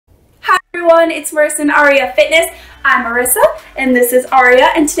everyone, it's Marissa and Aria Fitness. I'm Marissa and this is Aria,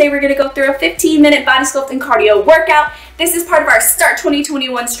 and today we're going to go through a 15-minute body sculpt and cardio workout. This is part of our Start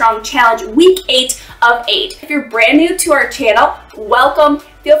 2021 Strong Challenge week 8 of 8. If you're brand new to our channel, welcome.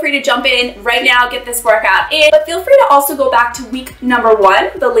 Feel free to jump in right now, get this workout in, but feel free to also go back to week number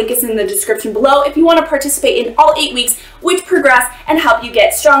 1. The link is in the description below if you want to participate in all 8 weeks, which progress and help you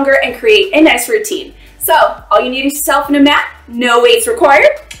get stronger and create a nice routine. So all you need is yourself and a mat, no weights required,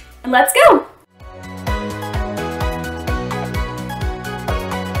 and let's go.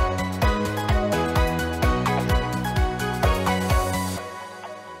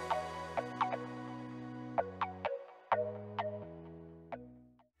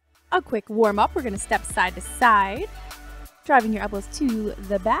 A quick warm up, we're going to step side to side, driving your elbows to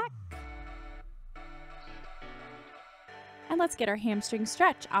the back. And let's get our hamstring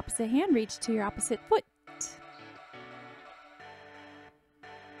stretch. Opposite hand, reach to your opposite foot.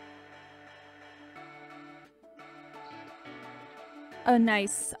 A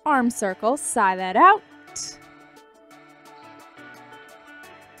nice arm circle, sigh that out.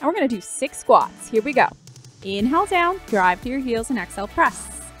 And we're going to do 6 squats. Here we go. Inhale down, drive to your heels, and exhale, press.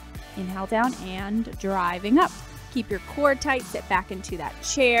 Inhale down and driving up. Keep your core tight, sit back into that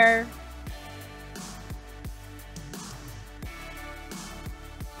chair.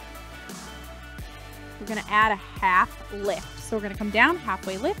 We're going to add a half lift. So we're going to come down,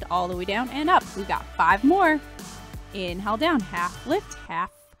 halfway lift, all the way down and up. We've got 5 more. Inhale down, half lift, half,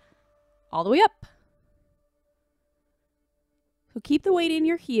 all the way up. So keep the weight in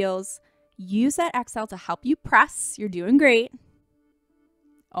your heels. Use that exhale to help you press. You're doing great.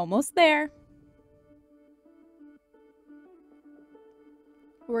 Almost there.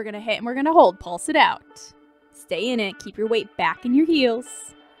 We're going to hit and we're going to hold. Pulse it out. Stay in it. Keep your weight back in your heels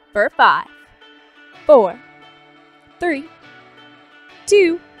for 5, 4, 3,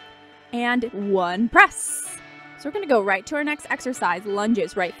 2, and 1. Press. So we're going to go right to our next exercise.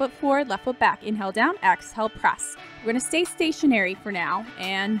 Lunges. Right foot forward, left foot back. Inhale down, exhale, press. We're going to stay stationary for now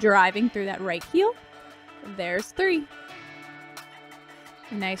and driving through that right heel. There's 3.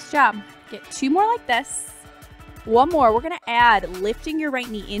 Nice job. Get 2 more like this. 1 more. We're going to add lifting your right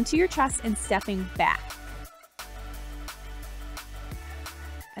knee into your chest and stepping back.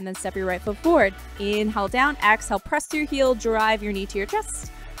 And then step your right foot forward. Inhale down, exhale, press to your heel, drive your knee to your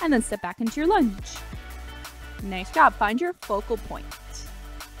chest, and then step back into your lunge. Nice job. Find your focal point.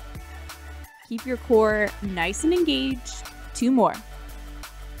 Keep your core nice and engaged. 2 more.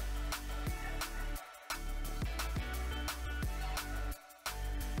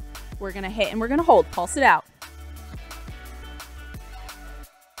 We're going to hit and we're going to hold. Pulse it out.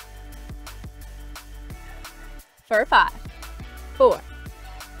 For 5, 4,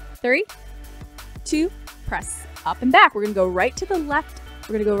 3, 2, press up and back. We're going to go right to the left.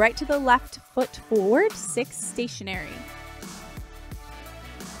 We're going to go right to the left foot forward, 6 stationary.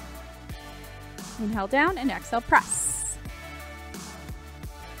 Inhale down and exhale, press.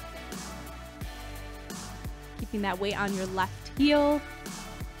 Keeping that weight on your left heel.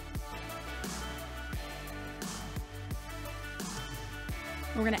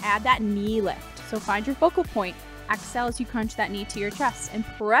 We're going to add that knee lift. So find your focal point. Exhale as you crunch that knee to your chest and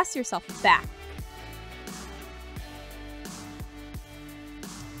press yourself back.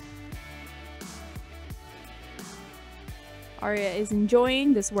 Aria is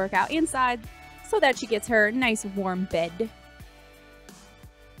enjoying this workout inside so that she gets her nice warm bed.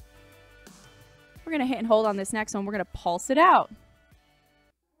 We're going to hit and hold on this next one. We're going to pulse it out.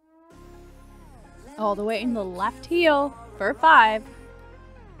 All the way in the left heel for 5,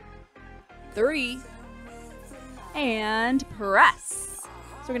 3, and press. So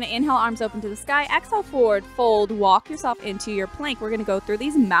we're going to inhale, arms open to the sky, exhale forward, fold, walk yourself into your plank. We're going to go through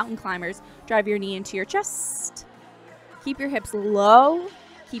these mountain climbers. Drive your knee into your chest. Keep your hips low.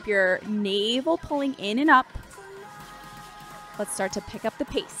 Keep your navel pulling in and up. Let's start to pick up the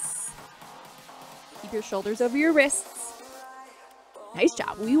pace. Keep your shoulders over your wrists. Nice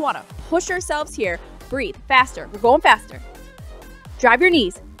job. We want to push ourselves here. Breathe faster. We're going faster. Drive your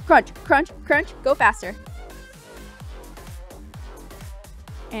knees. Crunch, crunch, crunch. Go faster.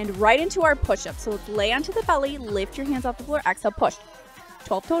 And right into our push-up. So let's lay onto the belly. Lift your hands off the floor. Exhale, push.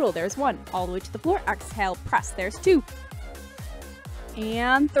 12 total. There's 1. All the way to the floor. Exhale, press. There's 2.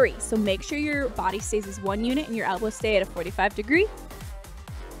 And 3. So make sure your body stays as 1 unit and your elbows stay at a 45 degree.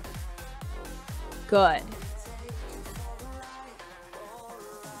 Good.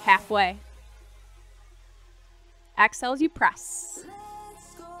 Halfway. Exhale as you press.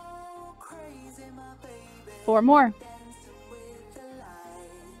 4 more.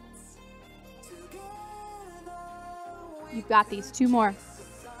 You've got these. 2 more.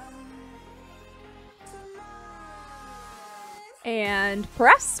 And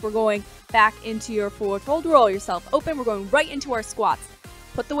press. We're going back into your forward fold. Roll yourself open. We're going right into our squats.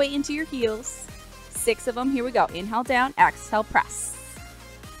 Put the weight into your heels. 6 of them. Here we go. Inhale down, exhale, press.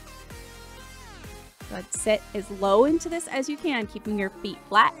 Good. Sit as low into this as you can, keeping your feet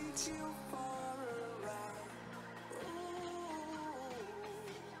flat.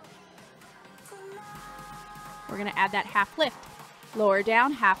 We're going to add that half lift. Lower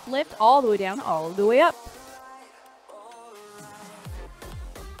down, half lift, all the way down, all the way up.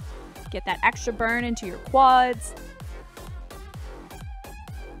 Get that extra burn into your quads.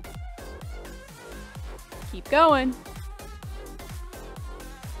 Keep going.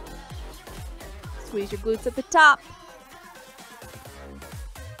 Squeeze your glutes at the top.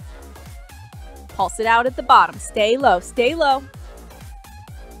 Pulse it out at the bottom. Stay low, stay low.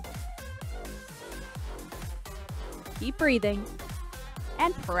 Keep breathing.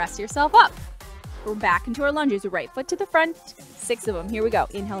 And press yourself up. We're back into our lunges. Right foot to the front. 6 of them. Here we go.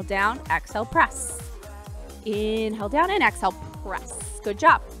 Inhale down, exhale, press. Inhale down and exhale, press. Good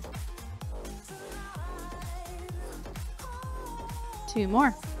job. 2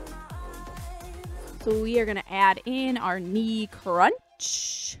 more. So we are going to add in our knee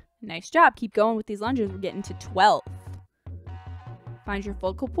crunch. Nice job. Keep going with these lunges. We're getting to 12. Find your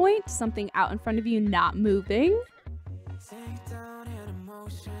focal point, something out in front of you not moving.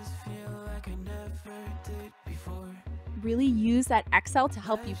 Really use that exhale to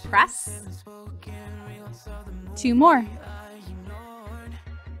help you press. 2 more.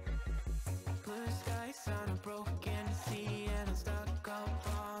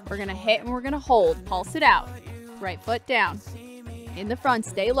 We're going to hit and we're going to hold. Pulse it out. Right foot down. In the front,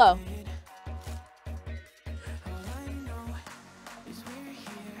 stay low.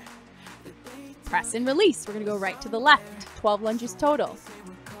 Press and release. We're going to go right to the left. 12 lunges total.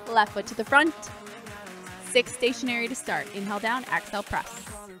 Left foot to the front. 6 stationary to start. Inhale down, exhale, press.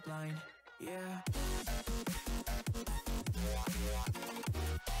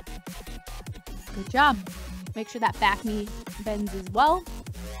 Good job. Make sure that back knee bends as well.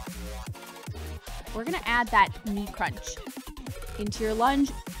 We're going to add that knee crunch. Into your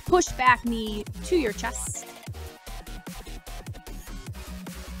lunge, push back knee to your chest.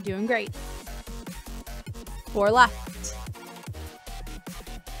 Doing great. 4 left.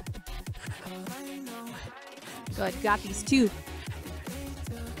 Good, got these 2.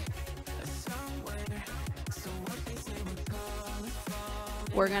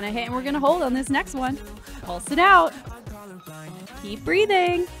 We're gonna hit and we're gonna hold on this next one. Pulse it out. Keep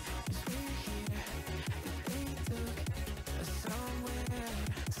breathing.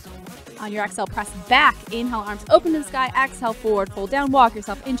 On your exhale, press back. Inhale, arms open to the sky. Exhale, forward, fold down. Walk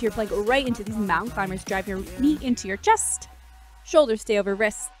yourself into your plank, right into these mountain climbers. Drive your knee into your chest. Shoulders stay over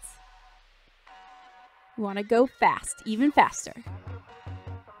wrists. You want to go fast, even faster.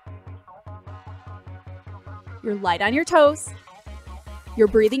 You're light on your toes. You're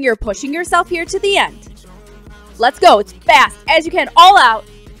breathing. You're pushing yourself here to the end. Let's go. It's fast as you can. All out.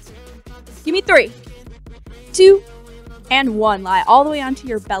 Give me 3, 2, and 1. Lie all the way onto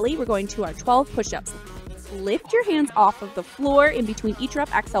your belly. We're going to our 12 push-ups. Lift your hands off of the floor in between each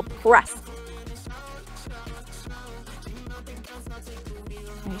rep. Exhale, press.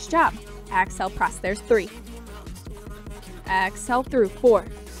 Nice job. Exhale, press. There's 3. Exhale through. 4.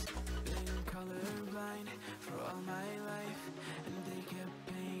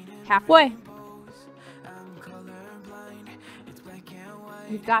 Halfway.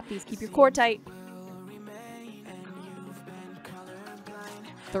 You've got these. Keep your core tight.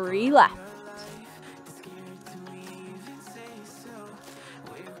 3 left.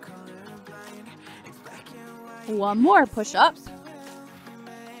 1 more. Push up.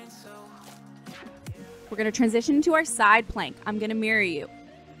 We're going to transition into our side plank. I'm going to mirror you.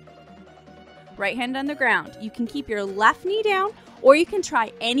 Right hand on the ground. You can keep your left knee down, or you can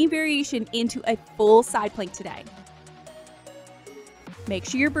try any variation into a full side plank today. Make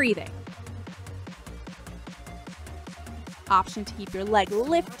sure you're breathing. Option to keep your leg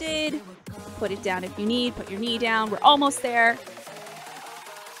lifted. Put it down if you need. Put your knee down. We're almost there.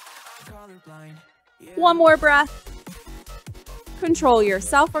 1 more breath. Control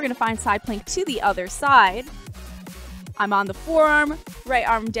yourself. We're going to find side plank to the other side. I'm on the forearm, right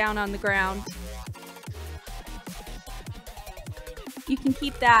arm down on the ground. You can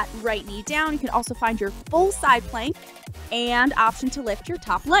keep that right knee down. You can also find your full side plank and option to lift your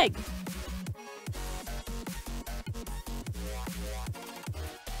top leg.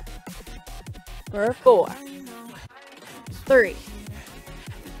 For 4, 3,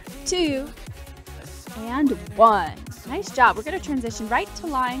 2, and 1. Nice job. We're going to transition right to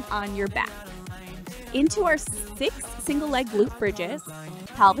lying on your back. into our 6 single leg glute bridges.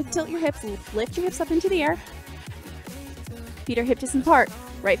 Pelvic tilt your hips, lift your hips up into the air. Feet are hip distance apart.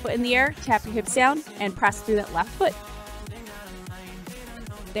 Right foot in the air, tap your hips down, and press through that left foot.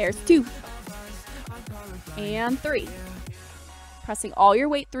 There's 2. And 3. Pressing all your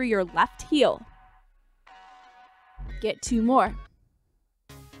weight through your left heel. Get 2 more.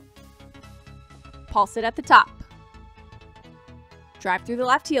 Pulse it at the top. Drive through the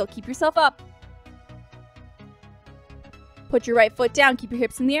left heel. Keep yourself up. Put your right foot down. Keep your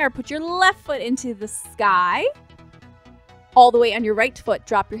hips in the air. Put your left foot into the sky. All the way on your right foot.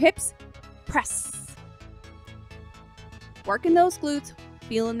 Drop your hips. Press. Working those glutes.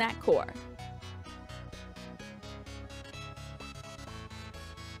 Feeling that core.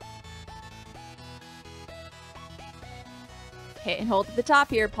 Hit and hold at the top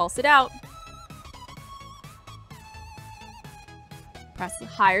here. Pulse it out. Press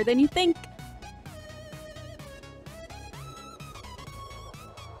higher than you think.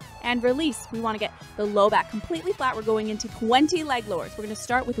 And release. We want to get the low back completely flat. We're going into 20 leg lowers. We're going to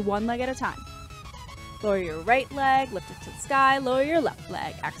start with 1 leg at a time. Lower your right leg, lift it to the sky, lower your left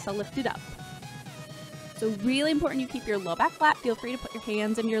leg. Exhale, lift it up. So really important you keep your low back flat. Feel free to put your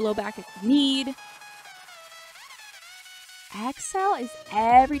hands in your low back if you need. Exhale is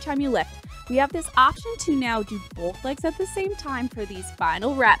every time you lift. We have this option to now do both legs at the same time for these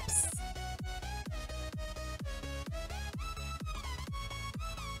final reps.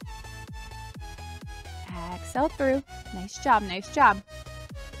 Exhale through. Nice job, nice job.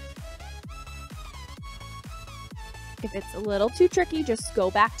 If it's a little too tricky, just go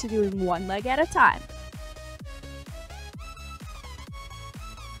back to doing 1 leg at a time.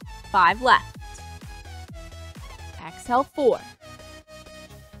 5 left. Exhale, 4.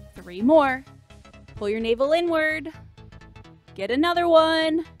 3 more. Pull your navel inward. Get another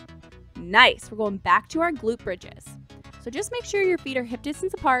one. Nice. We're going back to our glute bridges. So just make sure your feet are hip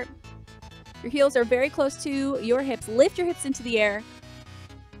distance apart. Your heels are very close to your hips. Lift your hips into the air.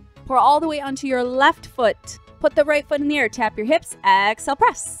 Pour all the way onto your left foot. Put the right foot in the air. Tap your hips. Exhale,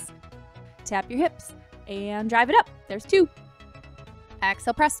 press. Tap your hips and drive it up. There's 2.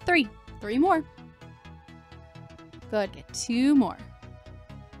 Exhale, press. 3. 3 more. Good. Get 2 more.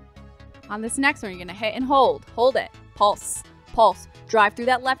 On this next one, you're going to hit and hold. Hold it. Pulse. Pulse. Drive through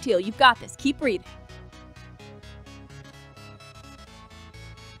that left heel. You've got this. Keep breathing.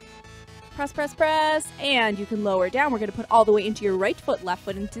 Press, press, press. And you can lower down. We're going to put all the way into your right foot, left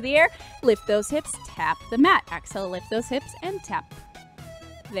foot into the air. Lift those hips. Tap the mat. Exhale, lift those hips and tap.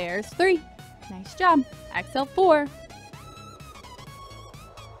 There's 3. Nice job. Exhale, 4.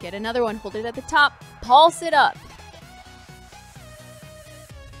 Get another one. Hold it at the top. Pulse it up.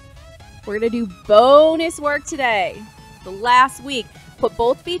 We're going to do bonus work today. The last week. Put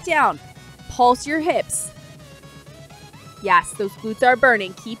both feet down. Pulse your hips. Yes, those glutes are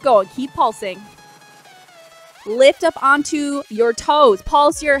burning. Keep going. Keep pulsing. Lift up onto your toes.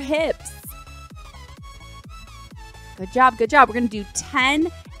 Pulse your hips. Good job. Good job. We're going to do 10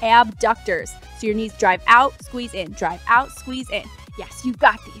 abductors. So your knees drive out, squeeze in. Drive out, squeeze in. Yes, you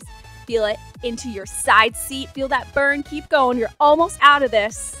got these. Feel it into your side seat. Feel that burn. Keep going. You're almost out of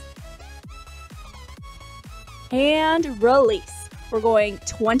this. And release. We're going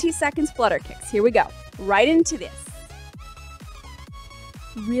 20 seconds flutter kicks. Here we go. Right into this.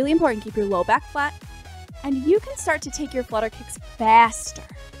 Really important, keep your low back flat. And you can start to take your flutter kicks faster.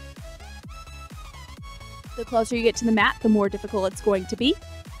 The closer you get to the mat, the more difficult it's going to be.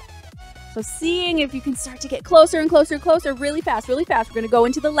 So seeing if you can start to get closer and closer and closer really fast, really fast. We're going to go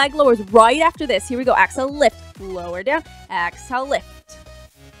into the leg lowers right after this. Here we go. Exhale, lift. Lower down. Exhale, lift.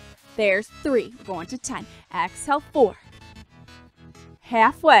 There's 3. We're going to 10. Exhale, 4.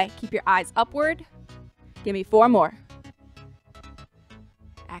 Halfway. Keep your eyes upward. Give me 4 more.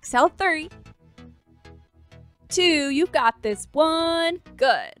 Exhale, 3. 2. You've got this. 1.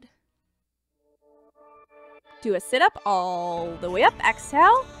 Good. Do a sit-up all the way up.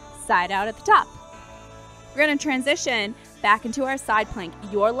 Exhale. Side out at the top. We're going to transition back into our side plank.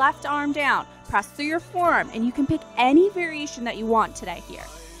 Your left arm down. Press through your forearm. And you can pick any variation that you want today here.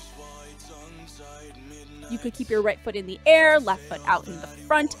 You could keep your right foot in the air, left foot out in the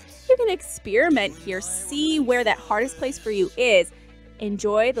front. You can experiment here. See where that hardest place for you is.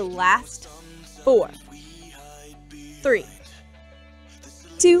 Enjoy the last 4, 3,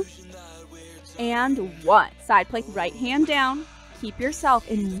 2, and 1. Side plank, right hand down. Keep yourself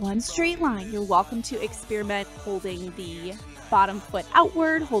in one straight line. You're welcome to experiment holding the bottom foot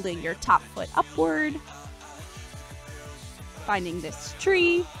outward, holding your top foot upward. Finding this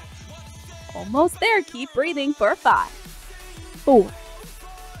tree. Almost there. Keep breathing for 5, 4,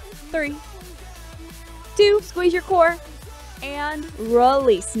 3, 2, squeeze your core, and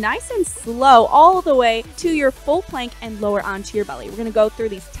release. Nice and slow all the way to your full plank and lower onto your belly. We're gonna go through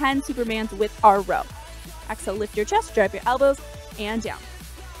these 10 Supermans with our row. Exhale, lift your chest, drive your elbows, and down.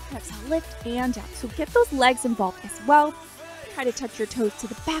 Exhale, lift and down. So get those legs involved as well. Try to touch your toes to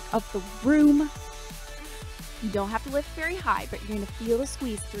the back of the room. You don't have to lift very high, but you're gonna feel the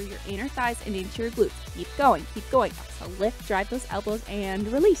squeeze through your inner thighs and into your glutes. Keep going, keep going. Exhale, lift, drive those elbows,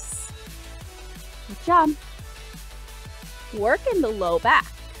 and release. Good job. Work in the low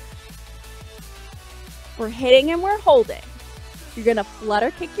back. We're hitting and we're holding. You're gonna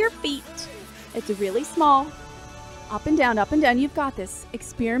flutter kick your feet. It's really small. Up and down, you've got this.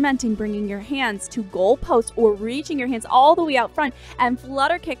 Experimenting bringing your hands to goal posts or reaching your hands all the way out front and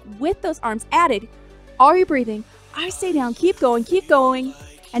flutter kick with those arms added. Are you breathing? I stay down, keep going,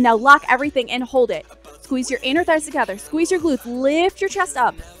 and now lock everything and hold it. Squeeze your inner thighs together, squeeze your glutes, lift your chest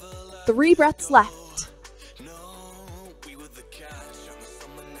up. 3 breaths left.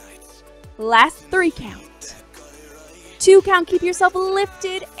 Last 3 count. 2 count, keep yourself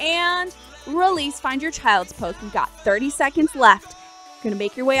lifted and release. Find your child's pose. We've got 30 seconds left. You're gonna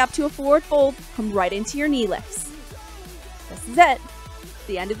make your way up to a forward fold, come right into your knee lifts. This is it.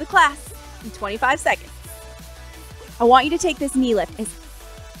 The end of the class in 25 seconds. I want you to take this knee lift as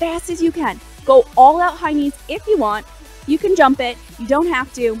fast as you can. Go all out high knees if you want. You can jump it. You don't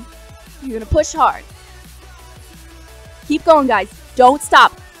have to. You're gonna push hard. Keep going, guys. Don't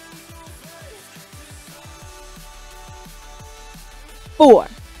stop. 4,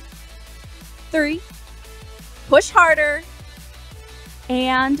 3, push harder,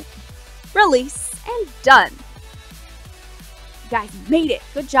 and release, and done. You guys made it.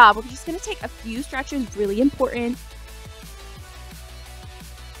 Good job. We're just going to take a few stretches, really important.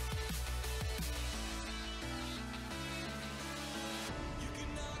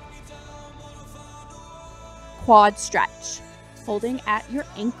 Quad stretch, holding at your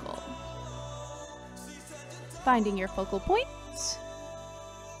ankle. Finding your focal point.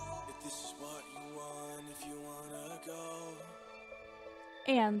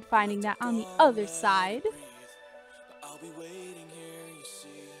 And finding that on the other side.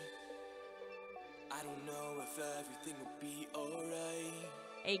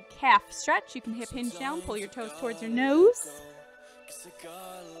 A calf stretch. You can hip hinge down, pull your toes towards your nose.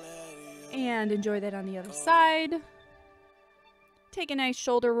 And enjoy that on the other side. Take a nice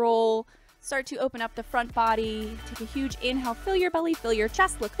shoulder roll. Start to open up the front body. Take a huge inhale, fill your belly, fill your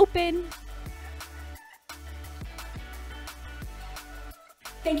chest, look open.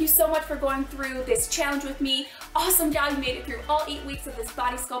 Thank you so much for going through this challenge with me. Awesome job, you made it through all 8 weeks of this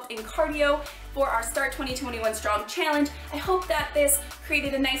body sculpt and cardio for our Start 2021 Strong Challenge. I hope that this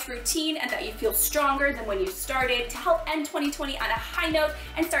created a nice routine and that you feel stronger than when you started to help end 2020 on a high note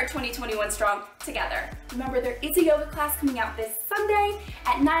and start 2021 strong together. Remember, there is a yoga class coming out this Sunday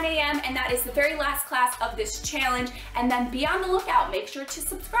at 9 a.m. and that is the very last class of this challenge. And then be on the lookout. Make sure to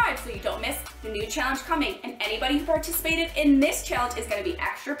subscribe so you don't miss the new challenge coming. And anybody who participated in this challenge is going to be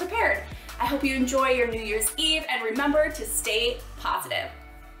extra prepared. I hope you enjoy your New Year's Eve and remember to stay positive.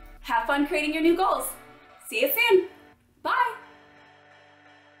 Have fun creating your new goals. See you soon.